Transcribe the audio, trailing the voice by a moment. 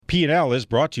P&L is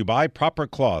brought to you by Proper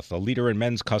Cloth, a leader in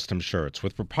men's custom shirts.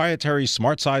 With proprietary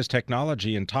smart size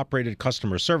technology and top-rated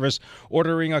customer service,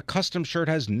 ordering a custom shirt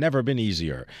has never been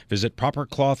easier. Visit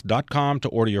propercloth.com to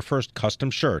order your first custom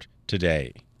shirt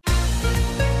today.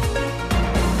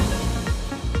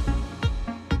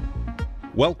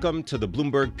 Welcome to the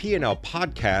Bloomberg P&L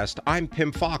podcast. I'm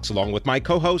Pim Fox, along with my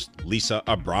co-host, Lisa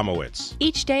Abramowitz.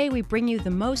 Each day, we bring you the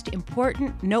most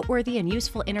important, noteworthy, and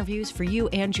useful interviews for you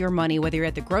and your money, whether you're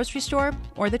at the grocery store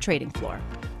or the trading floor.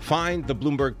 Find the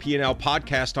Bloomberg P&L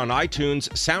podcast on iTunes,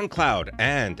 SoundCloud,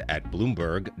 and at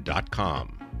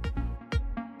Bloomberg.com.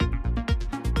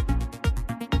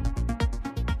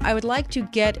 I would like to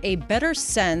get a better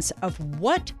sense of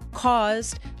what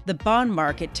caused the bond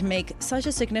market to make such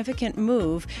a significant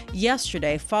move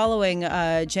yesterday following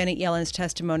Janet Yellen's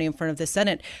testimony in front of the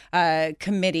Senate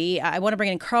committee. I want to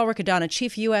bring in Carl Riccadonna,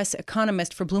 chief U.S.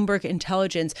 economist for Bloomberg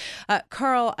Intelligence.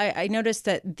 Carl, I noticed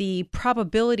that the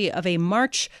probability of a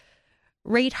March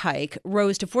rate hike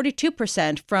rose to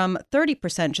 42% from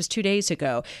 30% just 2 days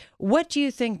ago. What do you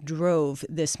think drove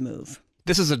this move?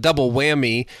 This is a double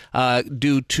whammy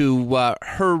due to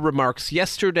her remarks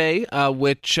yesterday,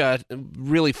 which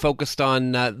really focused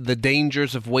on the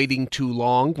dangers of waiting too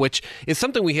long, which is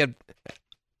something we had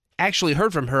actually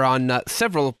heard from her on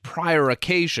several prior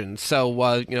occasions. So,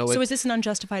 So is this an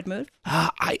unjustified move?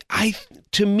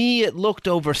 To me, it looked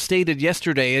overstated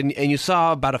yesterday, and you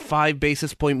saw about a 5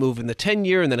 basis point move in the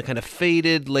 10-year, and then it kind of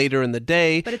faded later in the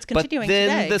day. But it's continuing today. But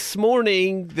then today. this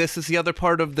morning, this is the other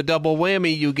part of the double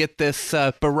whammy. You get this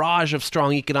barrage of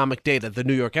strong economic data. The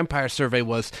New York Empire survey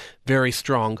was very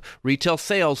strong. Retail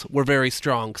sales were very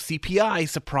strong. CPI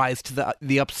surprised to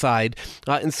the upside.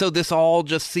 And so this all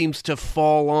just seems to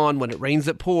fall on. When it rains,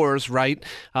 it pours, right?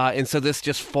 And so this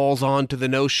just falls on to the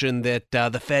notion that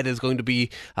the Fed is going to be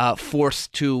forced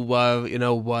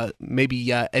to,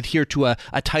 maybe adhere to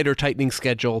a tighter tightening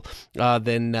schedule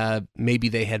than maybe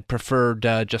they had preferred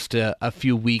just a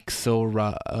few weeks or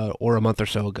a month or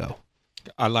so ago.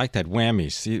 I like that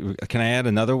whammy. See, can I add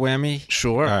another whammy?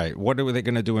 Sure. All right. What are they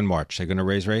going to do in March? They're going to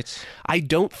raise rates? I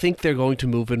don't think they're going to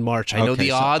move in March. I know the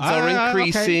odds are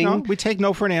increasing. Okay, no, we take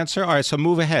no for an answer. All right, so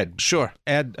move ahead. Sure.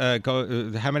 Add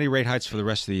how many rate hikes for the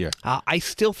rest of the year? I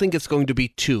still think it's going to be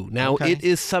 2. Now, It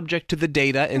is subject to the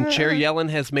data, and Chair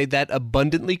Yellen has made that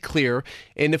abundantly clear.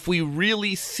 And if we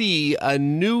really see a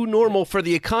new normal for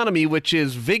the economy, which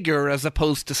is vigor as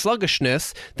opposed to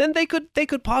sluggishness, then they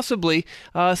could possibly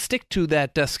stick to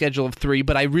that schedule of 3.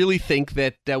 But I really think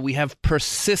that we have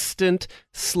persistent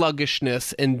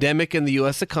sluggishness endemic in the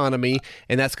U.S. economy,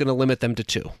 and that's going to limit them to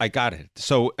 2. I got it.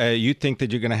 So you think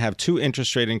that you're going to have 2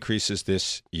 interest rate increases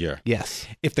this year? Yes.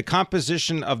 If the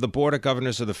composition of the Board of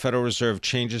Governors of the Federal Reserve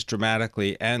changes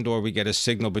dramatically and or we get a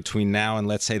signal between now and,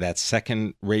 let's say, that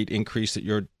second rate increase that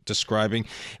you're describing,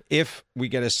 if we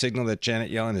get a signal that Janet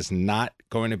Yellen is not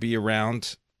going to be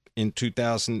around in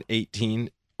 2018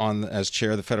 as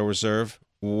chair of the Federal Reserve,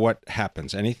 what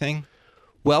happens? Anything?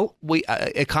 Well, we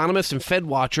economists and Fed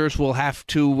watchers will have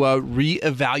to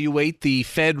reevaluate the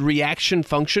Fed reaction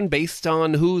function based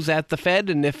on who's at the Fed,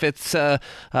 and if it's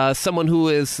someone who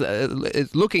is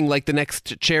looking like the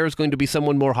next chair is going to be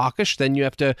someone more hawkish, then you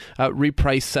have to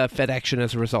reprice Fed action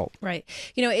as a result. Right.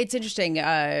 You know, it's interesting.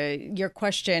 Your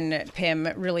question, Pim,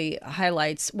 really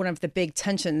highlights one of the big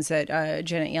tensions that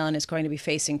Janet Yellen is going to be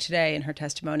facing today in her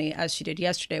testimony, as she did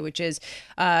yesterday, which is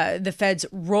the Fed's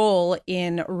role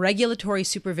in regulatory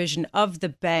supervision of the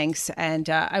banks. And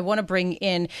I want to bring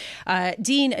in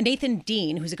Nathan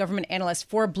Dean, who's a government analyst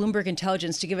for Bloomberg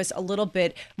Intelligence, to give us a little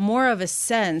bit more of a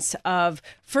sense of,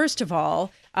 first of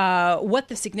all, what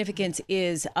the significance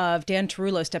is of Dan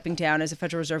Tarullo stepping down as a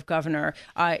Federal Reserve governor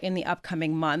in the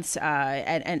upcoming months,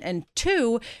 and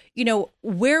 2,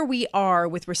 where we are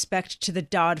with respect to the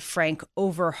Dodd-Frank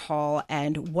overhaul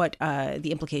and what the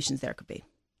implications there could be.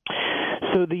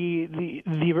 So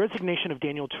the resignation of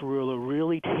Daniel Tarullo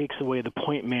really takes away the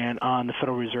point man on the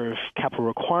Federal Reserve capital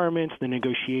requirements, the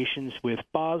negotiations with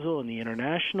Basel and the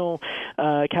international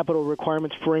capital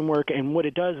requirements framework. And what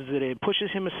it does is that it pushes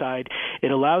him aside.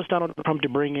 It allows Donald Trump to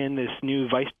bring in this new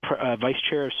vice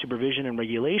chair of supervision and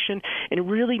regulation, and it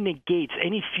really negates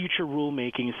any future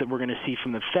rulemakings that we're going to see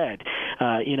from the Fed.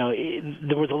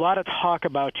 There was a lot of talk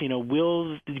about,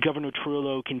 will Governor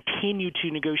Tarullo continue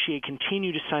to negotiate,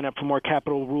 continue to sign up for more capital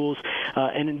rules,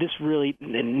 and this really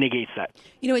negates that.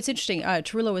 It's interesting.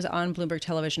 Tarullo was on Bloomberg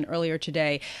Television earlier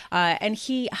today, and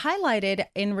he highlighted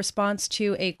in response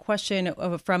to a question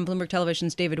from Bloomberg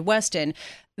Television's David Weston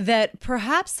that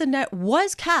perhaps the net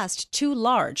was cast too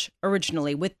large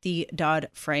originally with the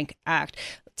Dodd-Frank Act.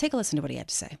 Take a listen to what he had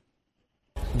to say.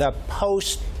 The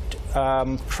post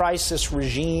crisis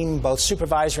regime, both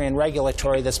supervisory and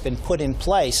regulatory, that's been put in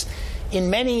place, in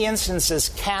many instances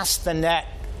cast the net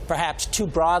perhaps too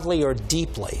broadly or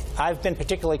deeply. I've been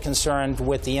particularly concerned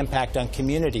with the impact on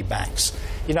community banks.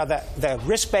 You know, the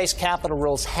risk-based capital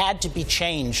rules had to be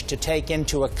changed to take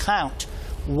into account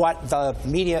what the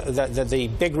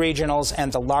big regionals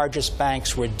and the largest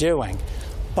banks were doing.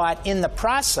 But in the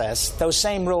process, those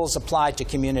same rules apply to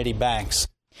community banks.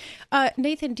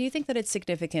 Nathan, do you think that it's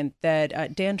significant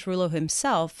that Dan Tarullo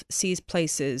himself sees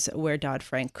places where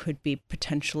Dodd-Frank could be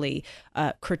potentially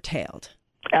curtailed?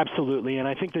 Absolutely, and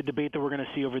I think the debate that we're going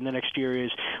to see over the next year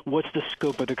is what's the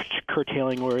scope of the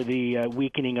curtailing or the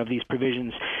weakening of these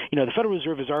provisions. You know, the Federal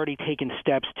Reserve has already taken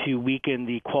steps to weaken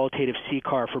the qualitative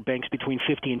CCAR for banks between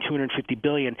 50 and 250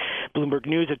 billion. Bloomberg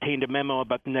News obtained a memo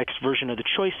about the next version of the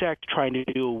Choice Act trying to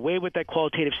do away with that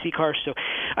qualitative CCAR. So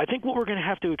I think what we're going to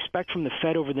have to expect from the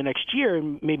Fed over the next year,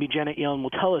 and maybe Janet Yellen will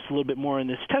tell us a little bit more in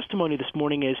this testimony this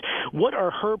morning, is what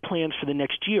are her plans for the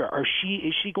next year?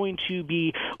 Is she going to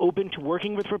be open to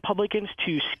working with Republicans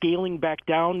to scaling back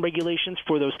down regulations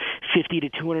for those 50 to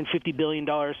 250 billion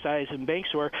dollar size in banks,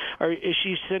 or is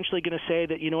she essentially going to say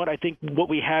that, you know what, I think what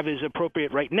we have is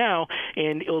appropriate right now,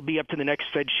 and it'll be up to the next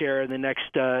Fed chair and the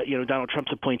next Donald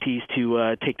Trump's appointees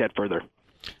to take that further?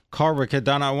 Carl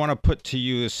Riccadonna, I want to put to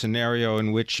you a scenario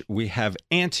in which we have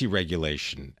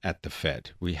anti-regulation at the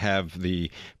Fed. We have the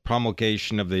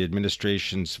promulgation of the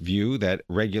administration's view that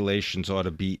regulations ought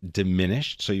to be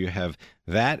diminished. So you have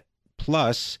that,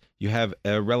 plus you have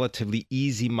a relatively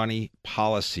easy money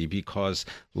policy, because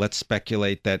let's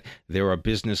speculate that there are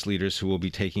business leaders who will be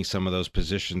taking some of those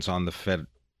positions on the Fed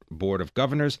Board of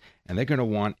Governors, and they're going to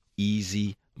want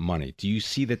easy money. Do you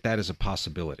see that as a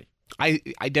possibility? I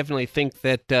definitely think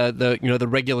that the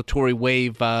regulatory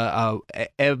wave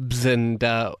ebbs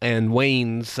and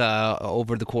wanes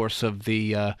over the course of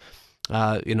the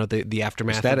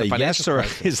aftermath. Is that of the a yes or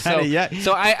crisis. is that a yes?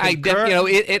 So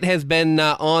it has been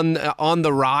on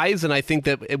the rise, and I think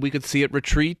that we could see it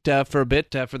retreat for a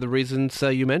bit for the reasons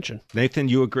you mentioned. Nathan,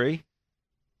 you agree?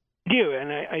 I do,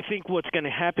 and I think what's going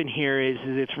to happen here is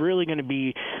it's really going to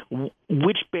be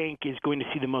which bank is going to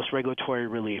see the most regulatory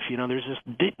relief. You know, there's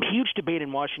this huge debate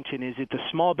in Washington. Is it the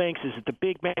small banks? Is it the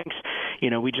big banks?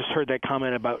 You know, we just heard that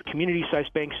comment about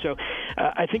community-sized banks. So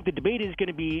I think the debate is going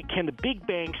to be, can the big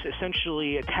banks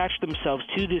essentially attach themselves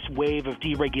to this wave of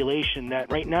deregulation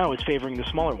that right now is favoring the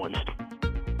smaller ones?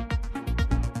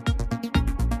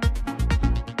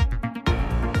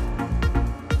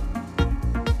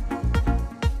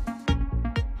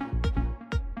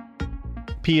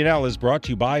 P&L is brought to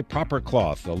you by Proper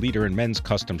Cloth, a leader in men's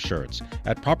custom shirts.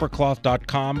 At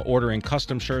propercloth.com, ordering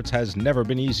custom shirts has never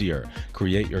been easier.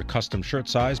 Create your custom shirt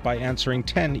size by answering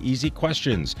 10 easy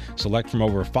questions. Select from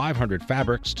over 500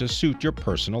 fabrics to suit your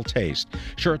personal taste.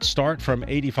 Shirts start from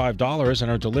 $85 and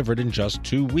are delivered in just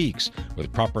 2 weeks.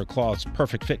 With Proper Cloth's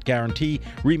perfect fit guarantee,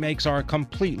 remakes are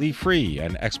completely free,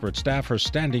 and expert staff are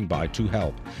standing by to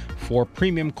help. For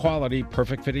premium quality,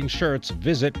 perfect fitting shirts,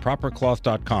 visit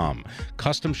propercloth.com.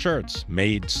 Custom shirts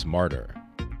made smarter.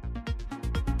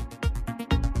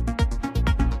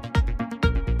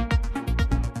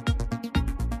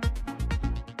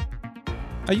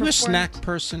 Are you a snack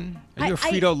person? Are you a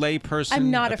Frito-Lay person? I'm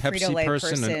not a Pepsi Frito-Lay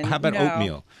person. And how about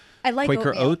oatmeal? I like Quaker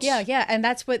oatmeal. Oats? Yeah, and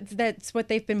that's what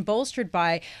they've been bolstered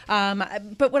by.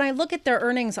 But when I look at their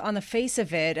earnings on the face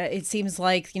of it, it seems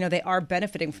like they are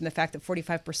benefiting from the fact that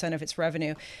 45% of its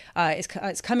revenue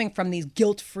is coming from these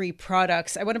guilt-free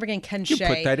products. I want to bring in Ken Shea.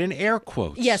 You put that in air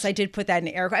quotes. Yes, I did put that in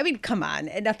air quotes. I mean, come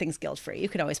on, nothing's guilt-free. You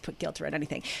can always put guilt around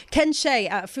anything. Ken Shea,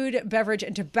 food, beverage,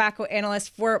 and tobacco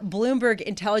analyst for Bloomberg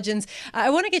Intelligence. I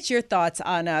want to get your thoughts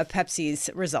on Pepsi's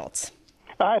results.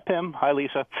 Hi, Pim. Hi,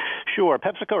 Lisa. Sure.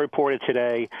 PepsiCo reported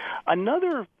today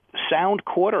another sound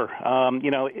quarter.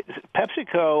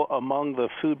 PepsiCo, among the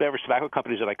food, beverage, tobacco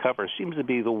companies that I cover, seems to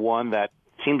be the one that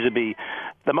seems to be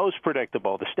the most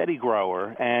predictable, the steady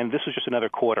grower, and this was just another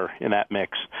quarter in that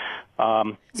mix.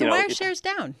 So why are shares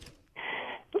down?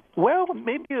 Well,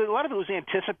 maybe a lot of it was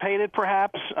anticipated,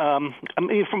 perhaps. From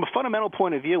a fundamental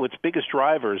point of view, its biggest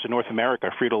drivers in North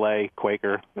America, Frito-Lay,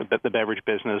 Quaker, the beverage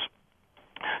business,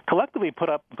 collectively put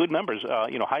up good numbers,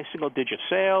 high single-digit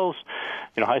sales,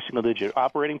 high single-digit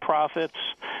operating profits.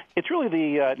 It's really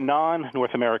the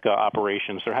non-North America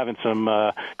operations. They're having some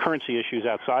currency issues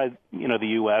outside, the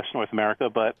U.S., North America.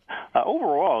 But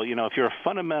overall, if you're a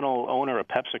fundamental owner of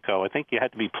PepsiCo, I think you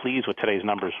have to be pleased with today's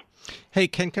numbers. Hey,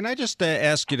 Ken, can I just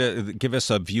ask you to give us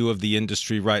a view of the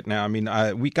industry right now? I mean,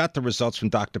 we got the results from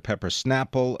Dr. Pepper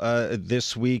Snapple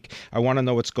this week. I want to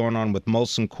know what's going on with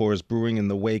Molson Coors Brewing in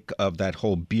the wake of that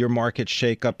whole beer market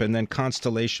shakeup, and then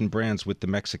Constellation Brands with the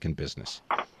Mexican business.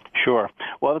 Sure.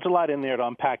 Well, there's a lot in there to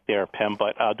unpack there, Pim,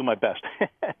 but I'll do my best.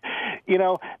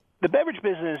 The beverage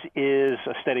business is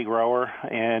a steady grower,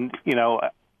 and,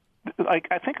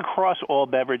 I think across all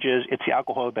beverages, it's the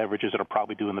alcoholic beverages that are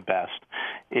probably doing the best.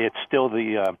 It's still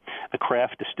the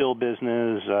craft distill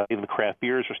business. Even the craft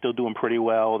beers are still doing pretty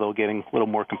well, though getting a little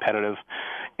more competitive.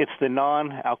 It's the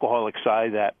non-alcoholic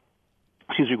side that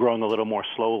seems to be growing a little more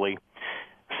slowly.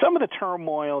 Some of the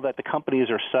turmoil that the companies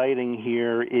are citing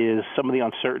here is some of the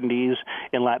uncertainties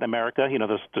in Latin America.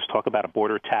 There's talk about a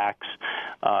border tax.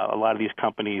 A lot of these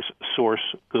companies source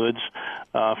goods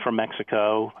from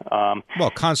Mexico.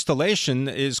 Well, Constellation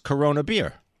is Corona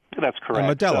beer. That's correct.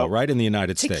 And Modelo, right, in the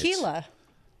United States. Tequila.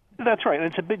 That's right, and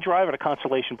it's a big driver to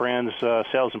Constellation Brands'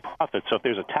 sales and profits. So if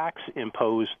there's a tax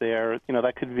imposed there,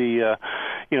 that could be,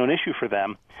 an issue for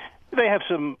them. They have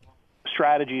some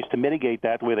strategies to mitigate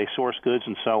that, where they source goods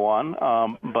and so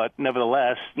on. But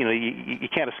nevertheless, you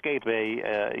can't escape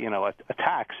a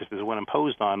tax if there's one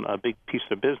imposed on a big piece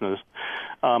of business.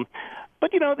 But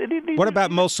what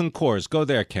about Molson Coors? Go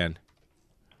there, Ken.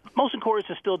 Molson Coors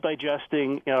is still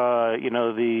digesting,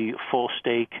 the full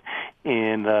stake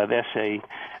in the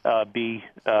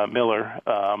SAB Miller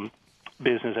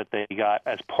business that they got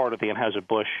as part of the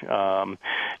Anheuser-Busch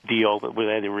deal,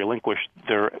 where they relinquished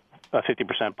their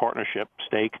 50% partnership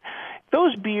stake.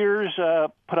 Those beers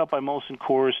put up by Molson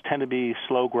Coors tend to be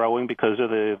slow growing because of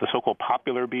the so-called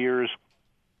popular beers,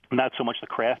 not so much the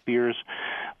craft beers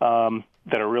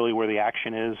that are really where the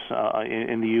action is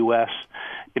in the U.S.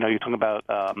 You're talking about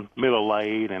Miller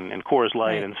Lite and Coors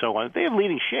Light, right, and so on. They have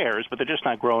leading shares, but they're just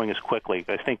not growing as quickly.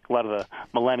 I think a lot of the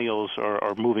millennials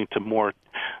are moving to more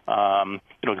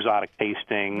exotic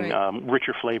tasting, right,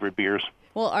 richer flavored beers.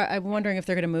 Well, I'm wondering if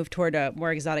they're going to move toward a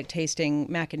more exotic tasting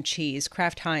mac and cheese.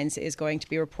 Kraft Heinz is going to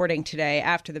be reporting today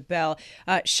after the bell.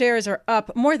 Shares are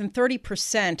up more than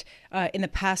 30% in the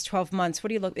past 12 months.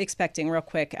 What are you expecting real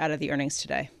quick out of the earnings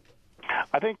today?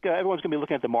 I think everyone's going to be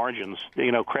looking at the margins.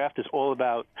 Kraft is all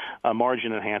about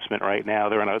margin enhancement right now.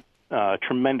 They're on a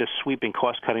tremendous sweeping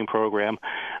cost-cutting program.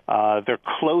 They're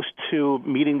close to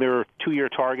meeting their 2-year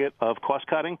target of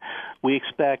cost-cutting. We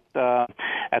expect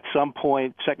at some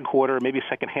point, second quarter, maybe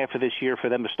second half of this year, for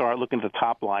them to start looking at the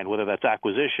top line, whether that's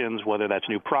acquisitions, whether that's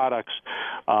new products.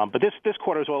 But this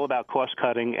quarter is all about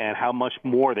cost-cutting and how much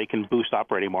more they can boost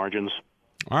operating margins.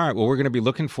 All right. Well, we're going to be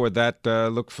looking for that.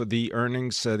 Look for the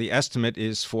earnings. The estimate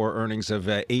is for earnings of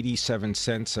 87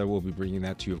 cents. We'll be bringing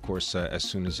that to you, of course, as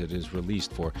soon as it is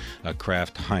released for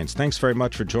Kraft Heinz. Thanks very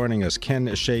much for joining us.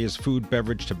 Ken Shea is food,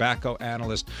 beverage, tobacco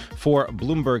analyst for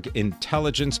Bloomberg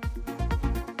Intelligence.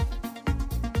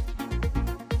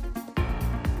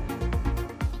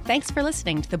 Thanks for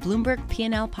listening to the Bloomberg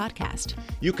P&L podcast.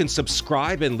 You can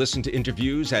subscribe and listen to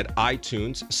interviews at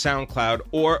iTunes, SoundCloud,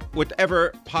 or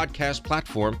whatever podcast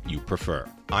platform you prefer.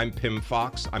 I'm Pim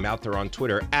Fox. I'm out there on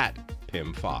Twitter at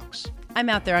Pim Fox. I'm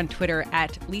out there on Twitter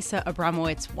at Lisa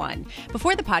Abramowitz1.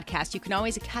 Before the podcast, you can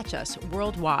always catch us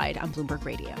worldwide on Bloomberg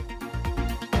Radio.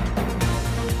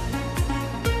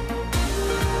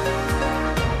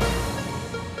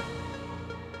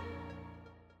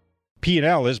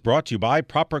 P&L is brought to you by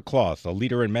Proper Cloth, a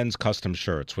leader in men's custom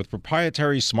shirts. With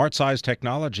proprietary smart size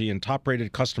technology and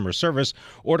top-rated customer service,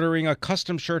 ordering a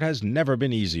custom shirt has never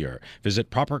been easier.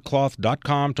 Visit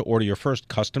propercloth.com to order your first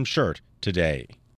custom shirt today.